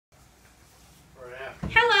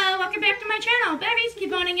welcome back to my channel, Baby's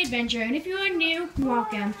Keep On Adventure. And if you are new,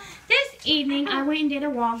 welcome. This evening, I went and did a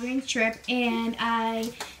Walgreens trip, and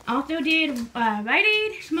I also did Rite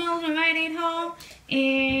Aid, small little Rite Aid haul,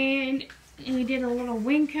 and we did a little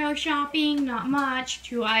Winco shopping, not much,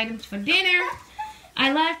 2 items for dinner.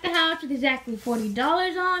 I left the house with exactly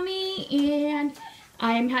 $40 on me, and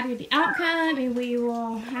I am happy with the outcome, and we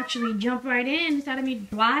will actually jump right in instead of me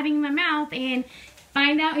blabbing my mouth and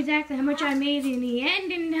find out exactly how much I made in the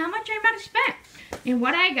end and how much I'm about to spend and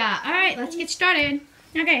what I got. Alright, let's get started.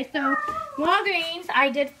 Okay, so Walgreens I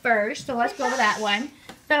did first, so let's go to that one.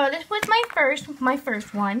 So this was my first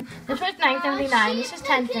one. This was $9.79. This is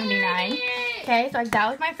 $10.79. Okay, so that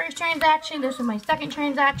was my first transaction. This was my second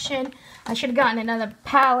transaction. I should have gotten another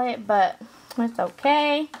pallet, but it's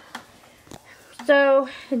okay. So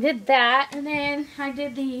I did that, and then I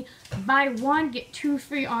did the buy one get 2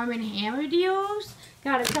 free Arm & Hammer deals.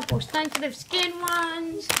 Got a couple sensitive skin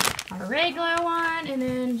ones, a regular one, and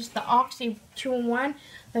then just the Oxy 2-in-1,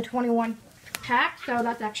 the 21 pack. So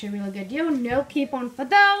that's actually a really good deal. No coupon for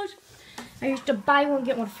those. I used to buy one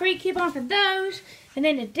get one free coupon for those. And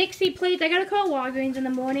then the Dixie plates. I gotta call Walgreens in the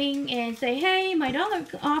morning and say, hey, my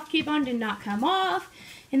 $1 off coupon did not come off.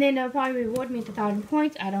 And then they'll probably reward me with 1,000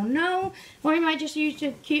 points. I don't know. Or I might just use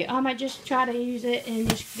it. I might just try to use it and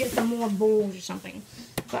just get some more bowls or something.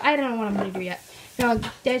 But I don't know what I'm gonna do yet. So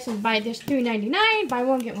this is buy this $3.99. Buy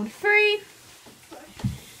one get one free.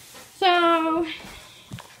 So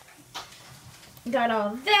got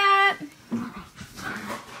all that.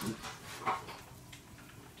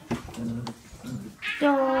 So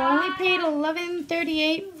I only paid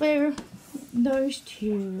 $11.38 for those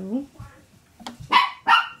 2.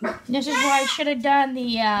 This is why I should have done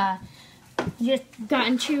the, just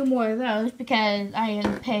gotten 2 more of those, because I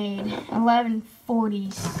had paid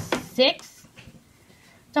 $11.46.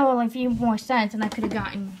 So only a few more cents, and I could have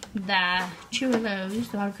gotten the 2 of those.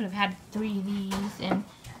 So I could have had 3 of these and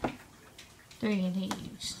 3 of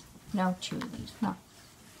these. No, 2 of these.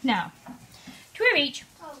 No. 2 of each.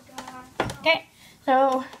 Oh, God. Okay,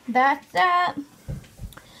 so that's that.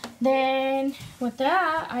 Then with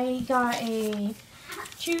that, I got a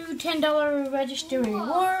 2 $10 register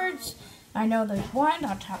rewards. I know there's one.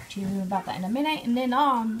 I'll talk to you about that in a minute. And then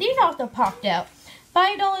these also popped out.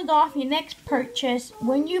 $5 off your next purchase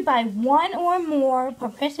when you buy 1 or more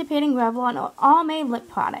participating Revlon or all made lip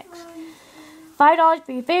products. $5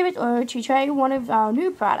 for your favorites or to try one of our new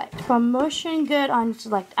products. Promotion good on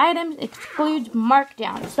select items, excludes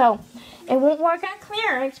markdown. So it won't work on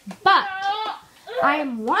clearance, but I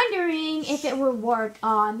am wondering if it will work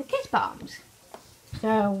on the Kiss Bombs.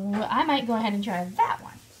 So I might go ahead and try that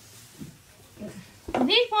one.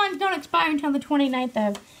 These ones don't expire until the 29th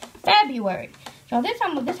of February. So this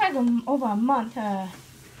has over a month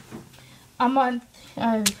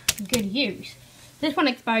of good use. This one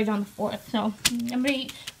expires on the 4th. So I'm gonna be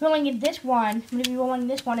rolling this one. I'm gonna be rolling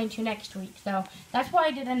this one into next week. So that's why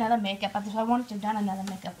I did another makeup. I wanted to have done another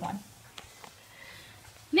makeup one.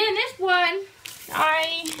 Then this one,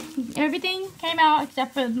 everything came out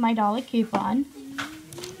except for my $1 coupon.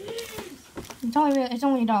 It's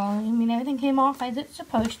only $1. I mean, everything came off as it's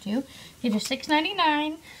supposed to. These are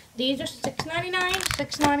 $6.99. These are $6.99.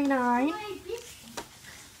 $6.99.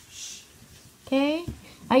 Okay.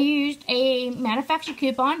 I used a manufacturer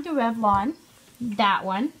coupon through Revlon. That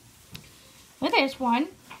one. With this one.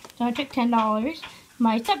 So I took $10.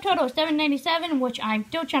 My subtotal is $7.97, which I'm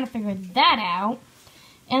still trying to figure that out.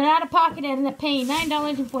 And out of pocket, I ended up paying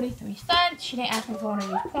 $9.43. She didn't ask me for one of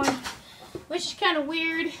these points, which is kind of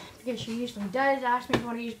weird because she usually does ask me for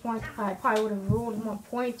one of these points. I probably would have ruled more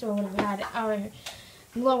points or would have had it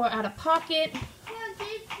lower out of pocket.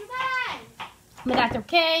 But that's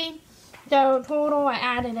okay. So total, I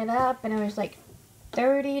added it up and it was like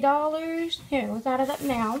 $30. Here, let's add it up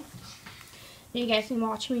now. So you guys can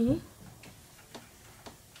watch me.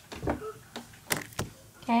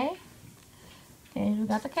 Okay. Okay, we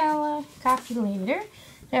got the calculator.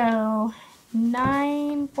 So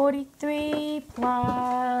 $9.43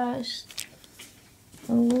 plus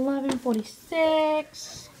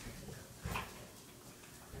 $11.46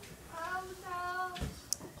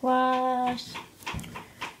 plus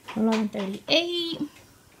 $11.38.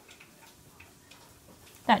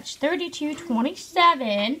 That's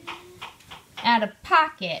 $32.27 out of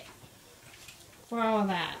pocket for all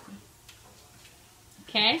that.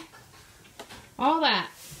 Okay? All that.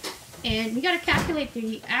 And we got to calculate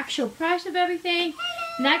the actual price of everything.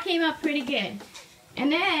 And that came up pretty good.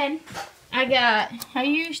 And then I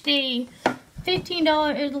used the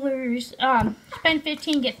 $15 spend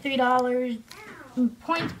 $15 get $3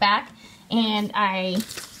 points back, and I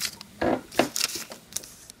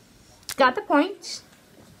got the points.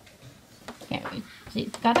 Can't read. See,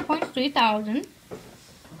 it's got the points, 3,000.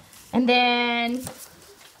 And then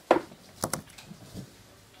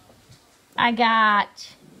I got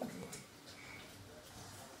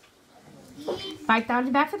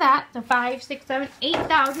 5,000 back for that. So 5, 6, 7,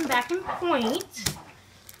 8,000 back in points.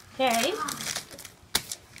 Okay.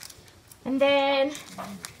 And then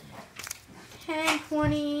 10,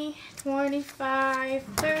 20, 25,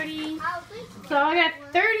 30. So I got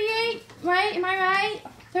 38, right? Am I right?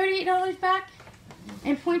 $38 back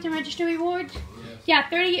in points and register rewards? Yeah,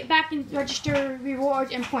 38 back in register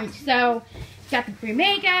rewards and points. So got the free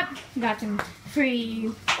makeup, got some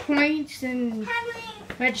free points and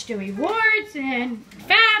register rewards, and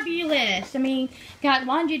fabulous. I mean, got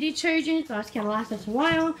laundry detergent, so that's gonna last us a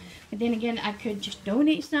while. But then again, I could just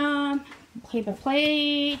donate some paper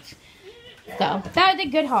plates. So that was a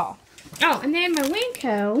good haul. Oh, and then my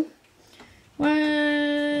Winco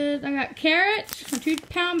was, I got carrots, a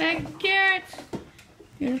 2-pound bag of carrots,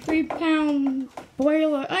 and a 3-pound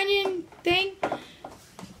boiler onion thing.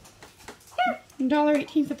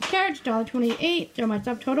 $1.18 for the carrots, $1.28. So my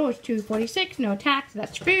subtotal is $2.46, no tax,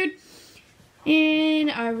 that's food.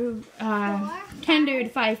 And I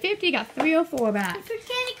tendered $5.50, got $3.04 back.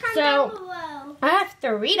 So I have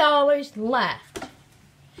 $3 left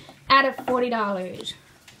out of $40.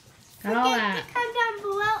 Got all that. Come down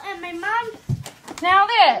below, and my mom. Now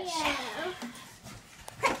this. Yeah.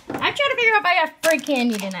 I'm trying to figure out if I got free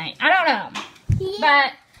candy tonight. I don't know. Yeah.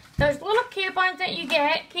 But those little coupons that you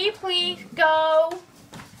get, can you please go?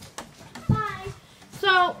 Bye.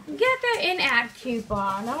 So, get the in-ad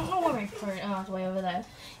coupon. I don't know where my card, oh, it's way over there.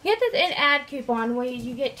 Get this in-ad coupon where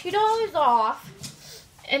you get $2 off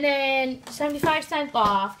and then 75 cents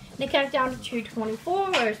off. And it comes down to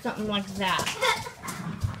 $2.24 or something like that.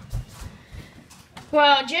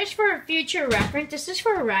 Well, just for future reference, this is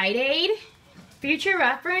for Rite Aid. Future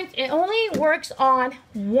reference, it only works on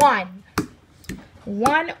one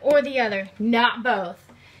or the other, not both.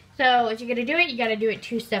 So if you're gonna do it, you gotta do it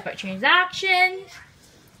 2 separate transactions.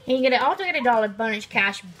 And you're gonna also get $1 bonus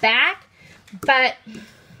cash back, but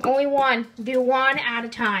only one. Do one at a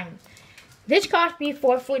time. This cost me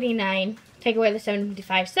 $4.49. Take away the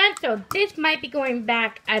 75 cents. So this might be going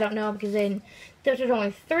back. I don't know, because then this was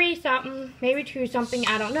only 3 something, maybe 2 something.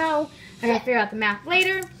 I don't know. I gotta figure out the math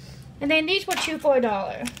later. And then these were 2 for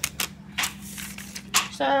 $1.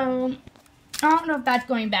 So I don't know if that's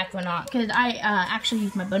going back or not, because I actually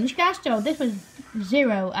used my bonus cash, so this was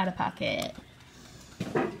 0 out of pocket.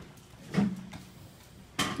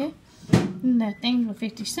 Okay, and the things were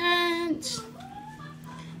 50 cents.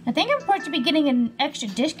 I think I'm supposed to be getting an extra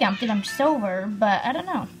discount because I'm silver, but I don't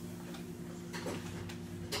know.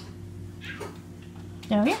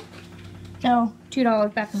 So yeah, so $2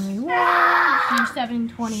 back in reward,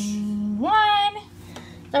 $7.21.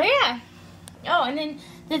 So yeah. Oh, and then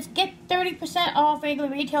let's get 30% off regular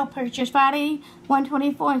retail purchase Friday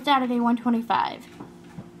 $124 and Saturday $125.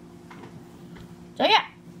 So yeah.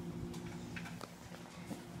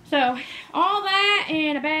 So all that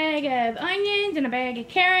and a bag of onions and a bag of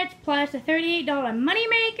carrots plus a $38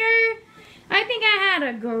 moneymaker. I think I had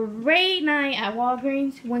a great night at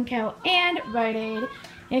Walgreens, Winco, and Rite Aid,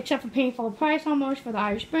 except for paying full price almost for the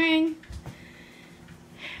Irish Spring.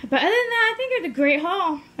 But other than that, I think it was a great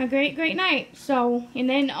haul, a great night. So, and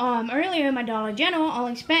then earlier my Dollar General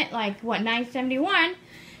only spent like what, $9.71.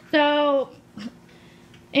 So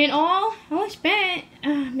in all, I only spent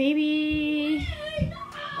maybe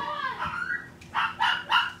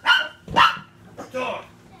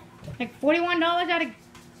like $41 out of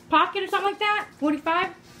pocket or something like that, 45.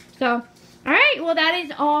 So, all right, well that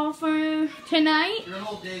is all for tonight. Your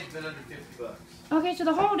whole day's been under 50 bucks. Okay, so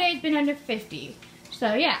the whole day's been under 50.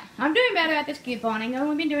 So yeah, I'm doing better at this couponing. I've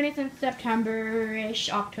only been doing it since September-ish,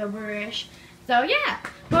 October-ish. So yeah.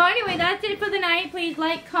 Well, anyway, that's it for the night. Please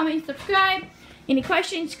like, comment, subscribe. Any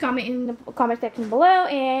questions, comment in the comment section below,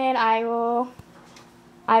 and I will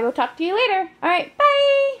talk to you later. All right,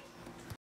 bye.